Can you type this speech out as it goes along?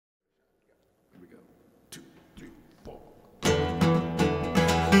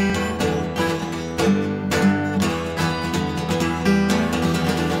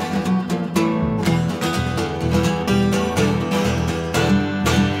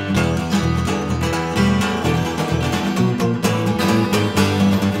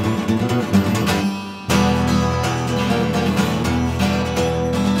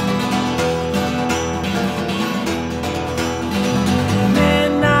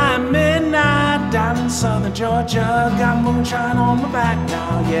Georgia. Got moonshine on my back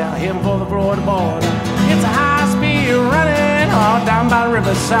now, yeah, heading for the Florida border. It's a high-speed running all down by the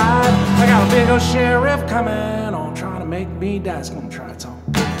riverside. I got a big old sheriff coming on, trying to make me die. It's gonna try its own.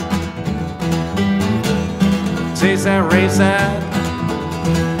 Taste that, race that,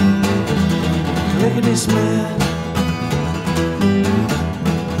 lickety split.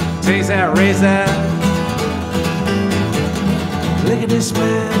 Taste that, raise that, lickety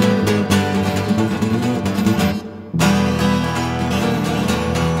split.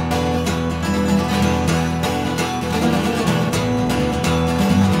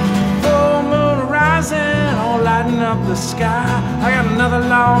 Full moon rising, all lighting up the sky. I got another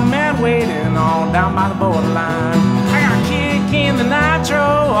lawman waiting on down by the borderline. I got a kick in the nitro,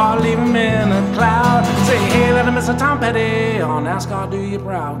 I'll leave him in a cloud. Say, hey, let him Mr. Tom Petty on NASCAR, do you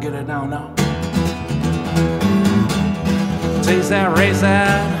proud? Get it down now. Taste that, race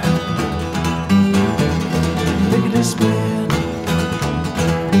that, lickety split.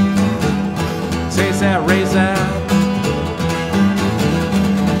 Taste that, race that,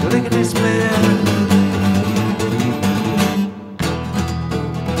 lickety split.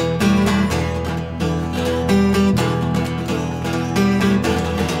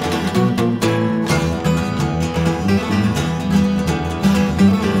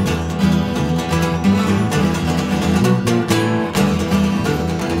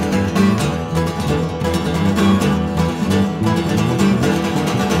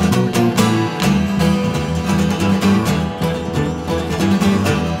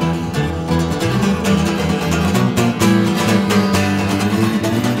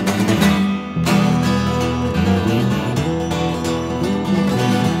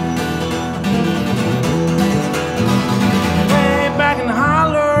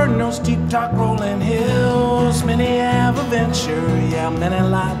 Steep talk rolling hills, many have a venture, yeah, many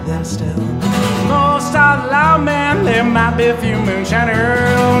like them still. Most are the loud man, there might be a few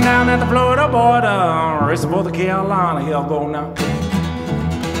moonshiners down at the Florida border, racing for the Carolina, here I'll go now.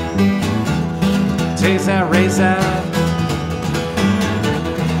 Taste that, race that,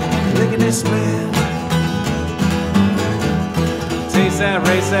 lickety split. Taste that,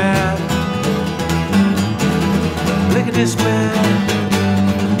 race that, lickety split.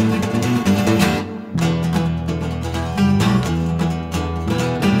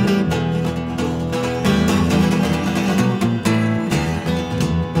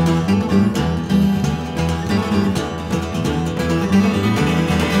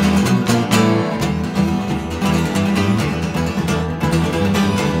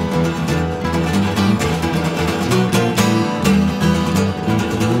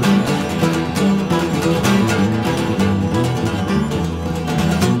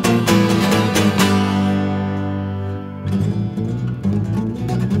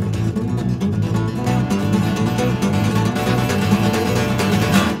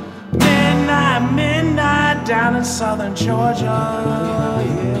 Down in southern Georgia,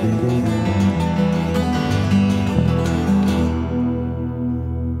 yeah.